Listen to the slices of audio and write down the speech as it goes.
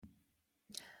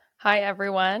Hi,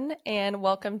 everyone, and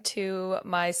welcome to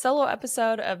my solo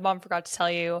episode of Mom Forgot to Tell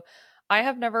You. I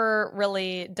have never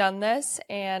really done this,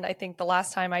 and I think the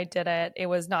last time I did it, it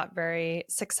was not very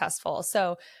successful.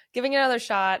 So, giving it another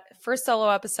shot. First solo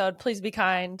episode, please be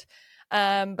kind,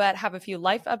 but have a few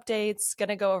life updates. Going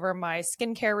to go over my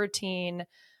skincare routine.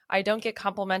 I don't get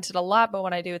complimented a lot, but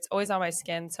when I do, it's always on my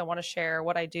skin. So, I want to share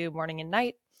what I do morning and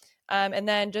night. And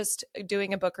then just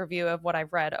doing a book review of what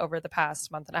I've read over the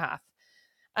past month and a half.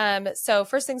 So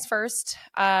first things first,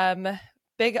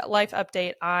 big life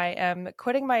update. I am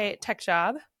quitting my tech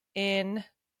job in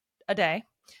a day.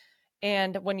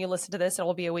 And when you listen to this, it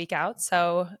will be a week out.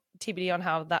 So TBD on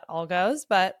how that all goes.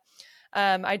 But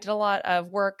I did a lot of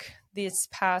work these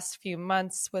past few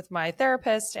months with my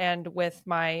therapist and with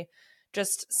my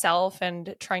just self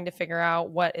and trying to figure out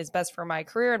what is best for my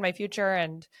career and my future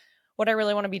and what I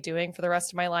really want to be doing for the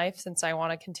rest of my life, since I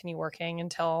want to continue working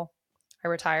until I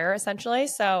retire, essentially.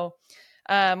 So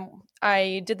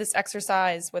I did this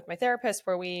exercise with my therapist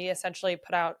where we essentially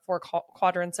put out four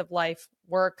quadrants of life: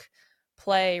 work,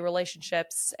 play,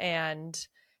 relationships, and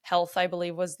health, I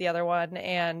believe was the other one.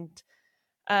 And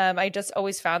I just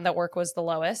always found that work was the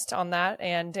lowest on that,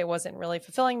 and it wasn't really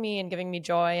fulfilling me and giving me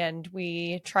joy. And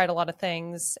we tried a lot of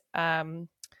things,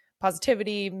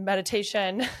 positivity,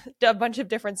 meditation, a bunch of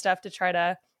different stuff to try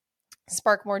to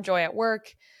spark more joy at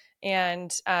work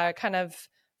and kind of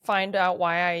find out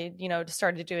why I,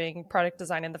 started doing product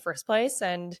design in the first place.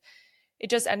 And it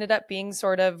just ended up being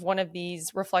sort of one of these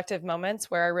reflective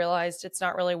moments where I realized it's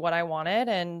not really what I wanted,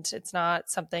 and it's not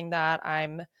something that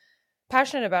I'm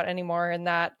passionate about anymore, and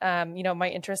that, my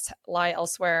interests lie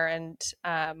elsewhere, and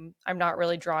I'm not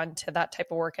really drawn to that type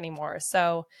of work anymore.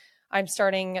 So I'm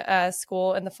starting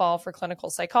school in the fall for clinical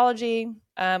psychology,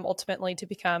 ultimately to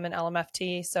become an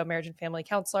LMFT, so marriage and family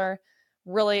counselor.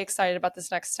 Really excited about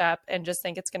this next step and just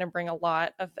think it's going to bring a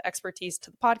lot of expertise to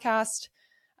the podcast,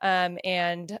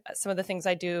 and some of the things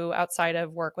I do outside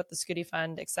of work with the Scooty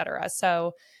Fund, et cetera.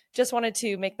 So just wanted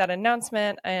to make that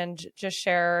announcement and just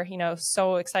share,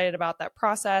 so excited about that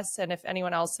process. And if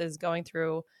anyone else is going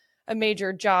through a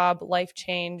major job life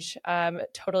change,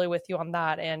 totally with you on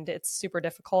that. And it's super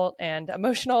difficult and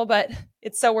emotional, but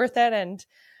it's so worth it. And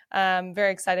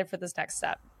very excited for this next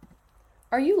step.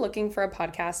 Are you looking for a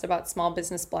podcast about small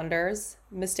business blunders,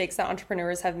 mistakes that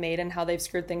entrepreneurs have made and how they've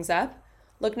screwed things up?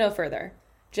 Look no further.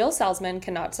 Jill Salzman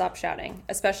cannot stop shouting,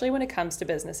 especially when it comes to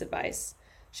business advice.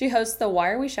 She hosts the Why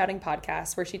Are We Shouting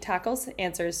podcast, where she tackles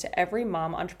answers to every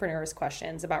mom entrepreneur's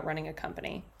questions about running a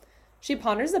company. She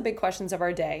ponders the big questions of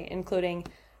our day, including,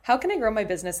 how can I grow my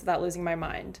business without losing my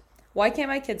mind? Why can't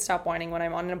my kids stop whining when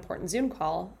I'm on an important Zoom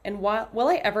call? And will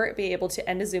I ever be able to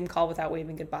end a Zoom call without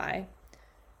waving goodbye?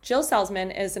 Jill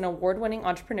Salzman is an award-winning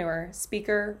entrepreneur,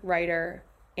 speaker, writer,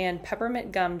 and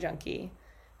peppermint gum junkie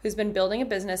who's been building a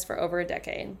business for over a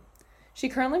decade. She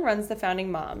currently runs the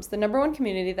Founding Moms, the #1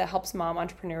 community that helps mom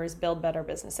entrepreneurs build better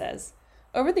businesses.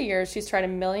 Over the years, she's tried a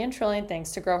million trillion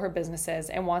things to grow her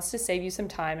businesses and wants to save you some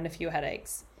time and a few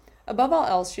headaches. Above all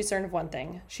else, she's certain of one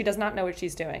thing: she does not know what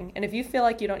she's doing. And if you feel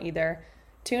like you don't either,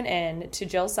 tune in to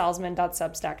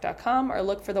jillsalzman.substack.com or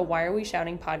look for the Why Are We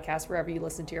Shouting podcast wherever you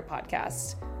listen to your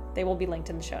podcasts. They will be linked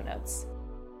in the show notes.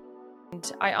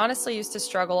 I honestly used to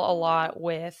struggle a lot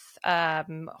with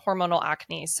hormonal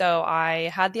acne. So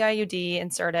I had the IUD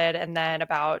inserted, and then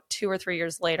about 2 or 3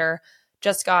 years later,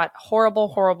 just got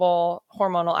horrible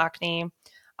hormonal acne.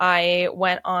 I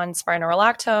went on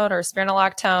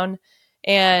spironolactone,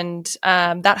 and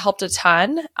that helped a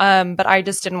ton. But I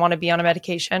just didn't want to be on a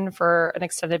medication for an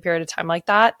extended period of time like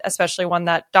that, especially one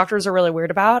that doctors are really weird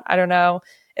about. I don't know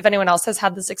if anyone else has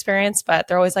had this experience, but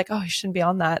they're always like, oh, you shouldn't be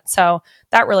on that. So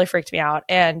that really freaked me out.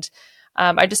 And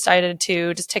I decided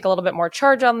to just take a little bit more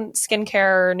charge on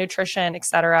skincare, nutrition, et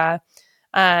cetera.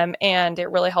 And it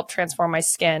really helped transform my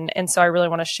skin. And so I really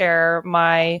want to share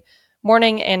my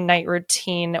morning and night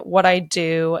routine, what I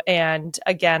do. And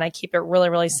again, I keep it really,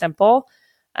 really simple.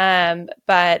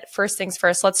 But first things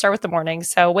first, let's start with the morning.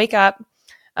 So wake up.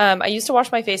 I used to wash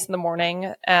my face in the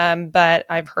morning, but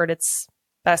I've heard it's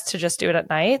best to just do it at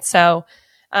night. So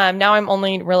now I'm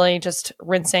only really just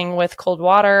rinsing with cold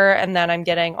water, and then I'm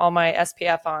getting all my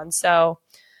SPF on. So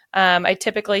I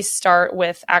typically start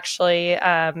with actually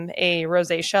a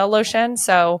rosacea lotion.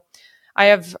 So I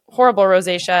have horrible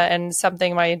rosacea, and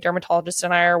something my dermatologist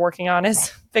and I are working on is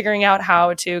figuring out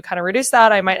how to kind of reduce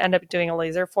that. I might end up doing a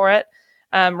laser for it.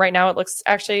 Right now it looks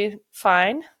actually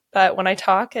fine, but when I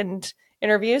talk and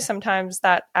interview, sometimes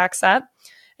that acts up.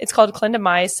 It's called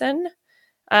clindamycin.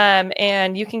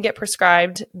 And you can get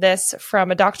prescribed this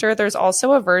from a doctor. There's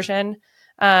also a version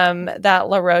that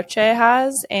La Roche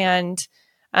has, and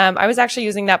I was actually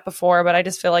using that before, but I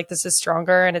just feel like this is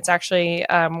stronger and it's actually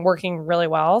working really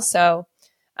well. So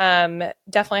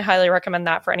definitely highly recommend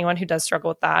that for anyone who does struggle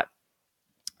with that.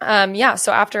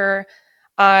 So after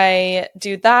I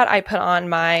do that, I put on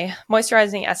my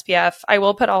moisturizing SPF. I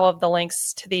will put all of the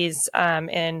links to these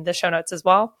in the show notes as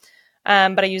well.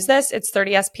 But I use this. It's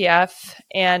 30 SPF,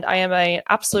 and I am an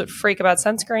absolute freak about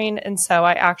sunscreen. And so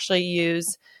I actually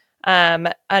use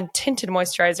a tinted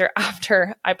moisturizer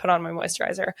after I put on my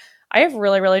moisturizer. I have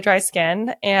really, really dry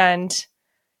skin, and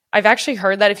I've actually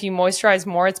heard that if you moisturize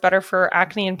more, it's better for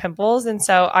acne and pimples. And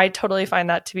so I totally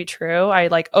find that to be true. I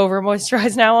like over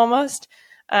moisturize now almost.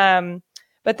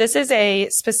 But this is a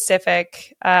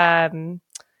specific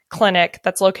clinic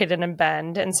that's located in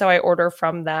Bend. And so I order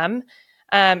from them.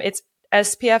 It's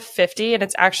SPF 50, and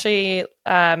it's actually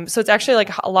like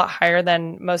a lot higher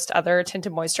than most other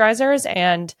tinted moisturizers.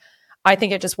 And I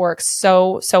think it just works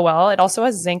so well. It also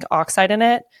has zinc oxide in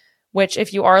it, which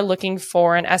if you are looking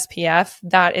for an SPF,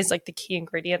 that is like the key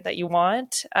ingredient that you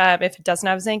want. If it doesn't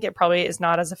have zinc, it probably is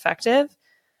not as effective.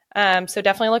 So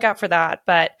definitely look out for that.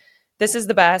 But this is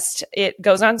the best. It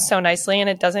goes on so nicely, and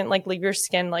it doesn't like leave your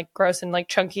skin like gross and like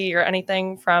chunky or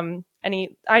anything from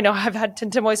any. I know I've had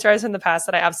tinted moisturizers in the past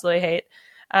that I absolutely hate.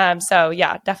 So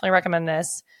yeah, definitely recommend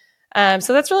this.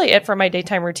 So that's really it for my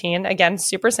daytime routine. Again,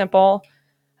 super simple.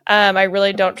 I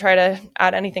really don't try to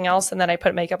add anything else, and then I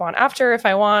put makeup on after if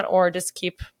I want, or just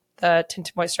keep the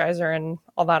tinted moisturizer and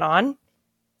all that on.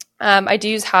 I do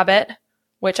use Habit,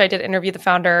 which I did interview the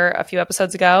founder a few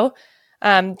episodes ago,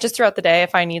 just throughout the day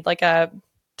if I need like a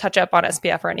touch up on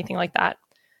SPF or anything like that.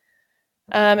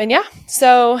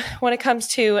 So when it comes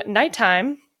to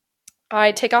nighttime,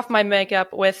 I take off my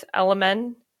makeup with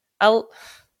Elemis.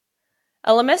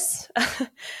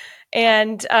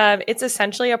 And it's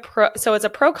essentially it's a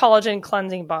pro collagen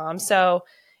cleansing balm. So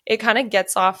it kind of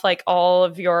gets off like all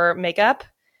of your makeup,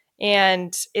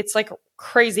 and it's like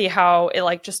crazy how it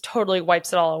like just totally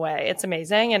wipes it all away. It's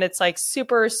amazing. And it's like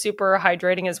super, super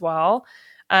hydrating as well.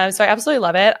 So I absolutely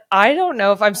love it. I don't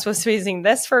know if I'm supposed to be using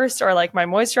this first or like my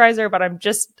moisturizer, but I'm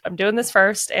doing this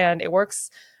first, and it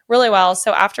works really well.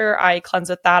 So after I cleanse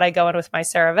with that, I go in with my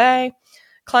CeraVe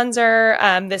cleanser.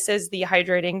 This is the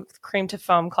hydrating cream to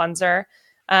foam cleanser.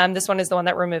 This one is the one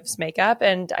that removes makeup,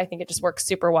 and I think it just works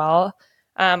super well.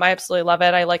 I absolutely love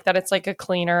it. I like that it's like a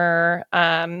cleaner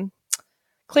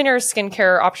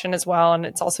skincare option as well, and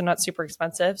it's also not super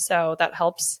expensive, so that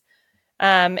helps.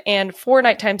 And for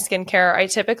nighttime skincare, I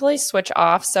typically switch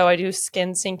off, so I do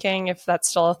skin syncing if that's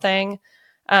still a thing.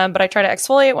 But I try to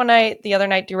exfoliate one night, the other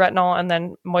night do retinol, and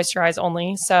then moisturize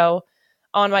only. So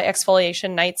on my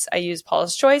exfoliation nights, I use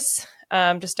Paula's Choice,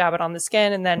 just dab it on the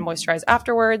skin and then moisturize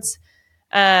afterwards.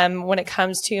 When it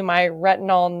comes to my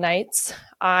retinol nights,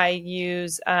 I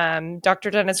use Dr.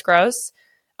 Dennis Gross.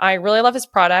 I really love his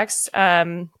products,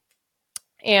 and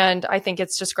I think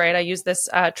it's just great. I use this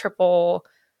triple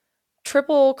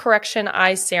correction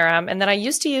eye serum, and then I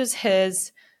used to use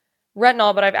his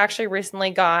retinol, but I've actually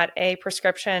recently got a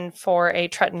prescription for a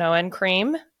tretinoin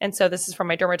cream, and so this is from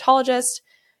my dermatologist.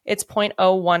 It's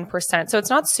 0.01%. So it's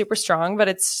not super strong, but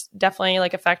it's definitely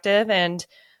like effective. And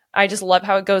I just love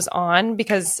how it goes on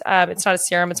because it's not a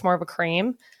serum, it's more of a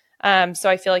cream. So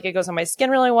I feel like it goes on my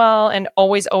skin really well. And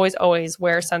always, always, always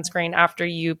wear sunscreen after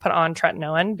you put on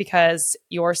tretinoin because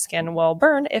your skin will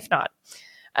burn if not.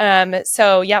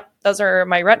 Those are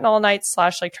my retinol nights /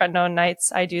 like tretinoin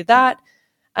nights. I do that.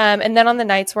 And then on the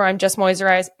nights where I'm just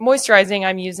moisturizing,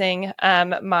 I'm using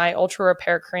my Ultra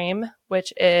Repair Cream,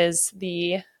 which is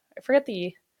I forget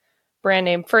the brand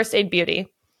name, First Aid Beauty.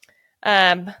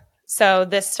 So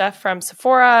this stuff from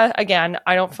Sephora, again,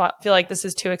 I don't feel like this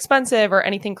is too expensive or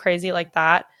anything crazy like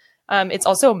that. It's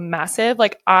also massive.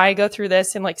 Like I go through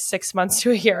this in like 6 months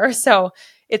to a year. So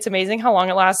it's amazing how long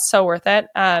it lasts. So worth it.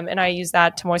 And I use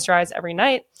that to moisturize every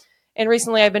night. And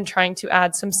recently I've been trying to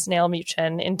add some snail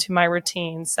mucin into my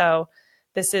routine. So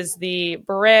this is the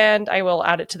brand. I will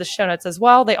add it to the show notes as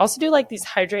well. They also do like these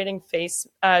hydrating face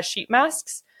sheet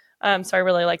masks. So I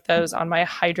really like those on my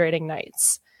hydrating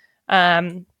nights.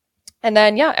 And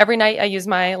then, every night I use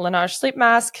my Laneige sleep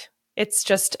mask. It's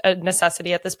just a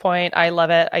necessity at this point. I love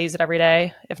it. I use it every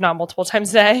day, if not multiple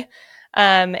times a day.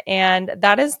 And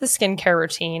that is the skincare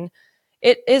routine.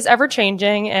 It is ever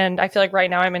changing. And I feel like right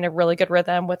now I'm in a really good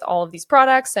rhythm with all of these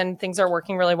products and things are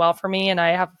working really well for me. And I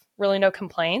have really no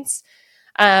complaints.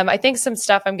 I think some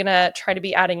stuff I'm going to try to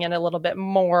be adding in a little bit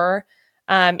more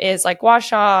is like gua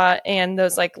sha and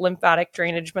those like lymphatic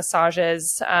drainage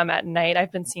massages at night.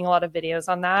 I've been seeing a lot of videos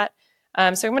on that.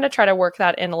 So I'm going to try to work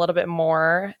that in a little bit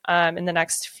more in the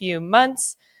next few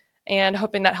months. and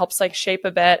hoping that helps like shape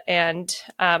a bit. And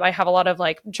I have a lot of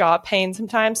like jaw pain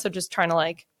sometimes. So just trying to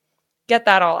like get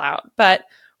that all out. But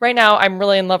right now I'm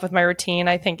really in love with my routine.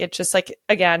 I think it's just like,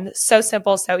 again, so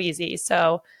simple, so easy.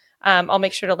 So I'll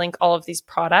make sure to link all of these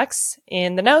products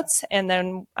in the notes, and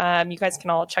then you guys can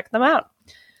all check them out.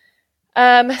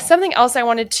 Something else I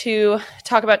wanted to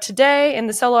talk about today in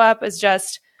the solo app is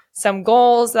just some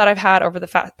goals that I've had over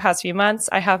the past few months.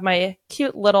 I have my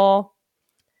cute little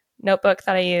notebook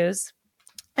that I use.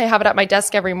 I have it at my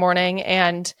desk every morning,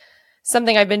 and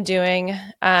something I've been doing,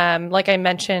 like I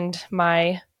mentioned,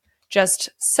 my just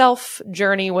self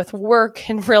journey with work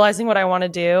and realizing what I want to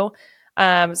do.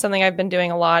 Something I've been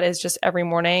doing a lot is just every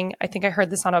morning. I think I heard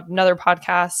this on another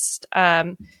podcast,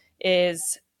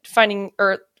 is finding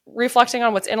or reflecting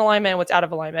on what's in alignment and what's out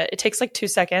of alignment. It takes like 2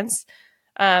 seconds.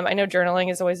 I know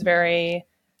journaling is always very,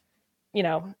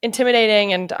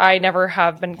 intimidating, and I never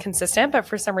have been consistent, but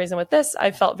for some reason with this,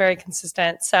 I felt very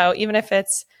consistent. So even if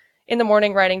it's in the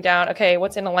morning writing down, okay,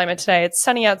 what's in alignment today? It's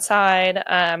sunny outside.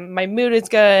 My mood is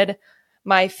good.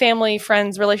 My family,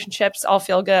 friends, relationships all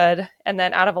feel good. And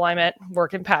then out of alignment,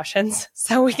 work and passions.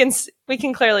 So we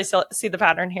can clearly see the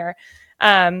pattern here.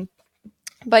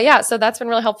 But yeah, so that's been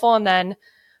really helpful. And then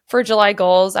for July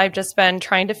goals, I've just been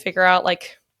trying to figure out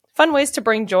like fun ways to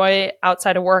bring joy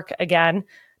outside of work again,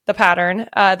 the pattern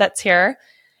that's here.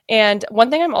 And one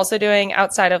thing I'm also doing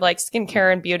outside of like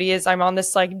skincare and beauty is I'm on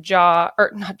this like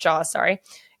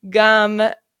gum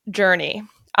journey.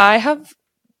 I have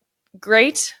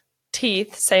great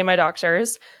teeth, say my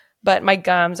doctors, but my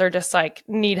gums are just like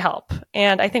need help.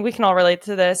 And I think we can all relate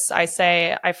to this. I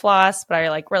say I floss, but I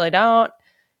like really don't.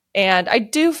 And I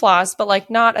do floss, but like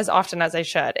not as often as I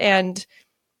should. And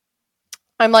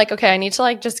I'm like, okay, I need to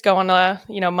like just go on a,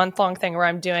 month-long thing where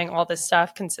I'm doing all this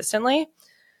stuff consistently.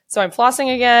 So I'm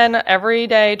flossing again every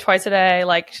day, twice a day,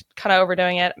 like kind of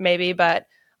overdoing it maybe, but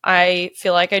I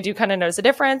feel like I do kind of notice a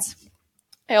difference.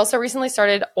 I also recently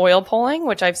started oil pulling,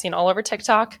 which I've seen all over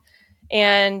TikTok.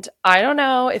 And I don't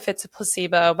know if it's a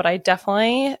placebo, but I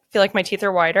definitely feel like my teeth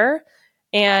are whiter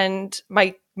and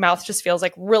my mouth just feels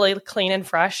like really clean and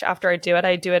fresh after I do it.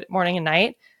 I do it morning and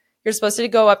night. You're supposed to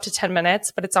go up to 10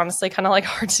 minutes, but it's honestly kind of like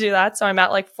hard to do that. So I'm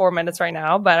at like 4 minutes right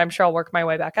now, but I'm sure I'll work my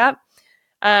way back up.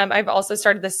 I've also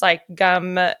started this like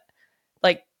gum,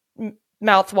 like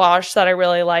mouthwash that I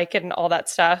really like and all that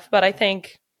stuff. But I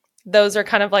think those are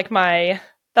kind of like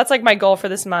that's like my goal for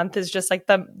this month is just like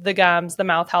the gums, the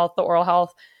mouth health, the oral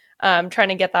health, trying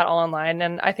to get that all in line.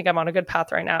 And I think I'm on a good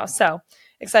path right now. So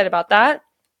excited about that.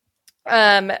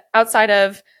 Outside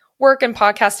of work and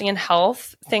podcasting and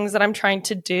health, things that I'm trying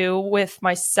to do with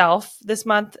myself this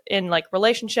month in like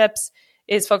relationships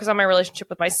is focus on my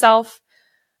relationship with myself.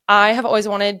 I have always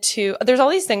wanted to, there's all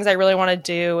these things I really want to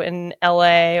do in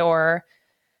LA or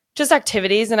just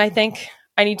activities. And I think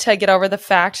I need to get over the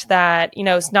fact that,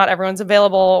 not everyone's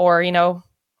available or,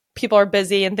 people are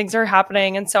busy and things are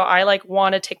happening. And so I like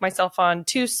want to take myself on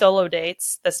 2 solo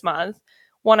dates this month.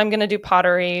 One, I'm going to do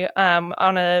pottery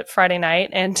on a Friday night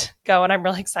and go, and I'm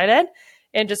really excited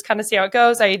and just kind of see how it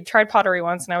goes. I tried pottery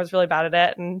once and I was really bad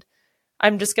at it. And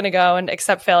I'm just going to go and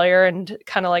accept failure and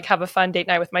kind of like have a fun date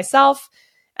night with myself.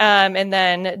 And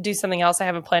then do something else. I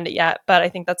haven't planned it yet, but I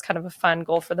think that's kind of a fun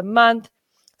goal for the month.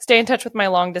 Stay in touch with my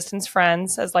long distance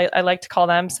friends, as I like to call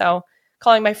them. So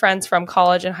calling my friends from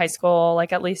college and high school,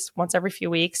 like at least once every few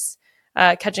weeks,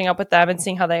 catching up with them and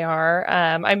seeing how they are.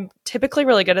 I'm typically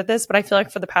really good at this, but I feel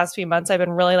like for the past few months, I've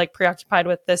been really like preoccupied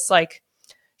with this like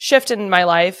shift in my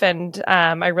life. And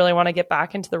I really want to get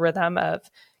back into the rhythm of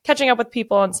catching up with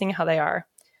people and seeing how they are.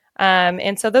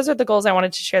 And so those are the goals I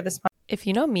wanted to share this month. If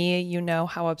you know me, you know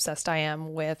how obsessed I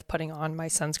am with putting on my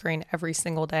sunscreen every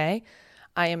single day.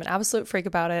 I am an absolute freak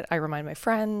about it. I remind my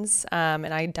friends, and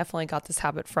I definitely got this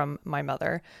habit from my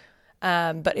mother.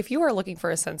 But if you are looking for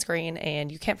a sunscreen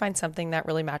and you can't find something that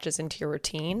really matches into your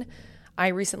routine, I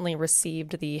recently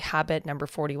received the Habit number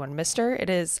 41 Mister. It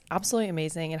is absolutely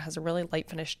amazing. It has a really light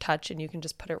finish touch, and you can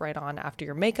just put it right on after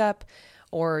your makeup,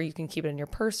 or you can keep it in your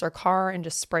purse or car and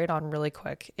just spray it on really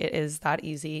quick. It is that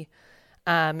easy.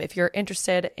 If you're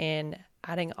interested in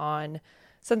adding on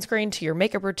sunscreen to your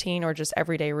makeup routine or just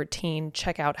everyday routine,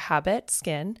 check out Habit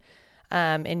Skin.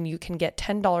 And you can get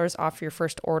 $10 off your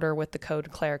first order with the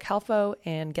code Claire Calfo,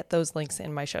 and get those links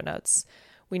in my show notes.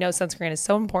 We know sunscreen is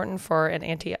so important for an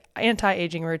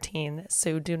anti-aging routine,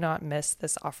 so do not miss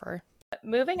this offer.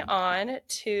 Moving on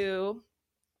to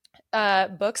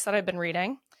books that I've been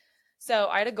reading. So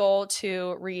I had a goal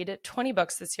to read 20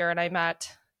 books this year, and I'm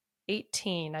at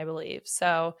 18, I believe.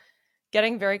 So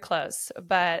getting very close,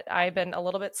 but I've been a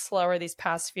little bit slower these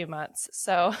past few months.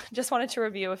 So just wanted to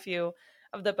review a few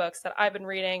of the books that I've been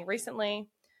reading recently.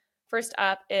 First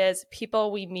up is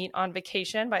People We Meet on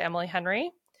Vacation by Emily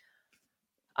Henry.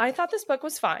 I thought this book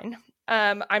was fine.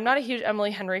 I'm not a huge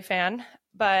Emily Henry fan,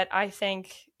 but I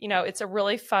think, it's a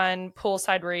really fun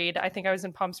poolside read. I think I was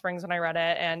in Palm Springs when I read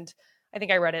it, and I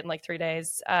think I read it in like 3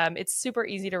 days. It's super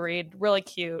easy to read, really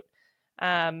cute.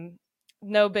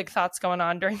 No big thoughts going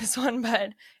on during this one, but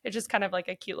it's just kind of like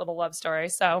a cute little love story.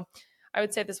 So I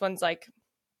would say this one's like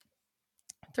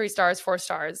 3 stars, 4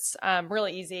 stars.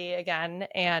 Really easy again,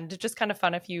 and just kind of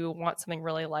fun if you want something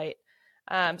really light.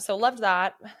 So loved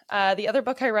that. The other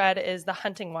book I read is The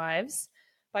Hunting Wives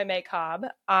by May Cobb.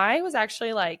 I was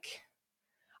actually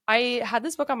I had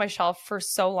this book on my shelf for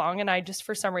so long, and I just,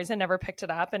 for some reason, never picked it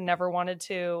up and never wanted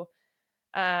to,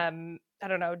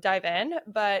 dive in.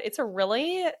 But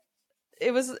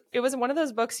it was one of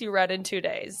those books you read in 2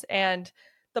 days, and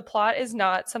the plot is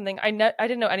not something I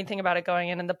didn't know anything about it going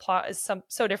in, and the plot is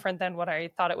so different than what I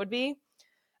thought it would be.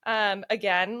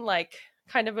 Again, like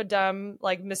kind of a dumb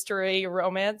like mystery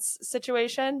romance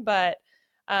situation, but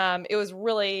it was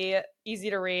really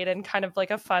easy to read and kind of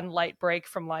like a fun light break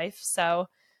from life. So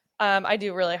I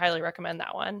do really highly recommend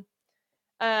that one.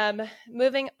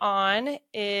 Moving on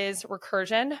is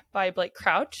Recursion by Blake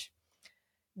Crouch.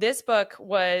 This book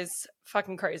was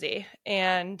fucking crazy,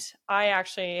 and I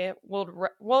actually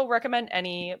will recommend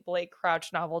any Blake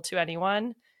Crouch novel to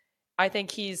anyone. I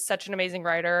think he's such an amazing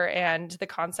writer, and the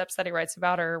concepts that he writes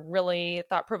about are really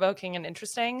thought-provoking and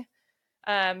interesting.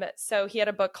 So he had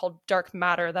a book called Dark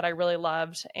Matter that I really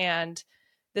loved, and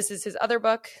this is his other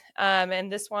book.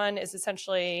 And this one is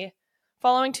essentially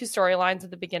following 2 storylines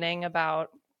at the beginning about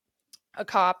a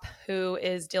cop who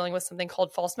is dealing with something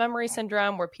called false memory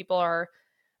syndrome, where people are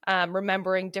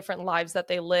remembering different lives that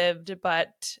they lived,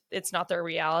 but it's not their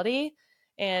reality.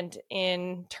 And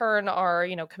in turn are,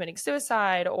 committing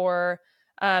suicide or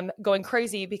going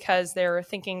crazy because they're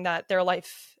thinking that their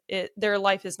life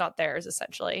is not theirs,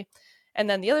 essentially. And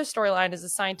then the other storyline is a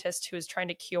scientist who is trying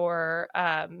to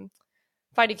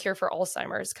find a cure for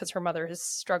Alzheimer's because her mother is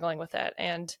struggling with it,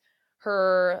 and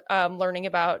her learning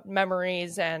about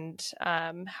memories and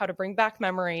how to bring back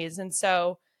memories. And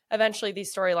so eventually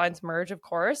these storylines merge, of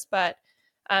course, but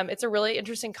it's a really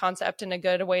interesting concept and a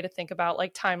good way to think about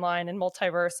like timeline and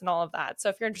multiverse and all of that. So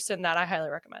if you're interested in that, I highly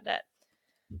recommend it.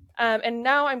 And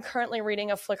now I'm currently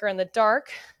reading A Flicker in the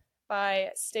Dark by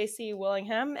Stacey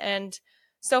Willingham, and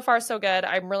so far so good.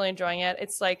 I'm really enjoying it.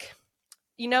 It's like,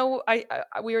 we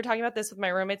were talking about this with my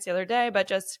roommates the other day, but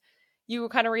just you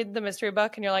kind of read the mystery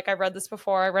book and you're like, I've read this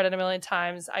before. I've read it a million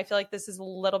times. I feel like this is a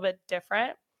little bit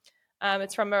different.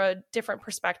 It's from a different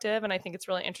perspective, and I think it's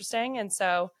really interesting. And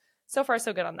so far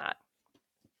so good on that.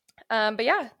 But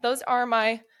yeah, those are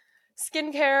my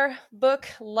skincare book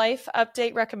life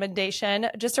update recommendation.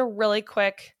 Just a really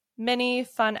quick mini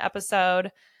fun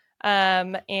episode.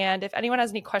 And if anyone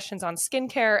has any questions on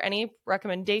skincare, any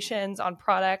recommendations on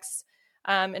products,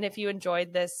 and if you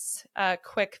enjoyed this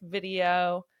quick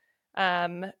video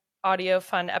audio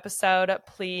fun episode,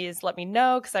 please let me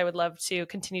know, because I would love to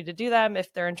continue to do them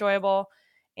if they're enjoyable.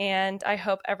 And I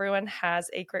hope everyone has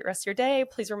a great rest of your day.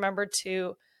 Please remember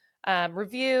to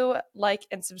review, like,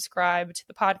 and subscribe to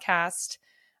the podcast.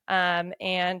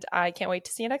 And I can't wait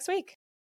to see you next week.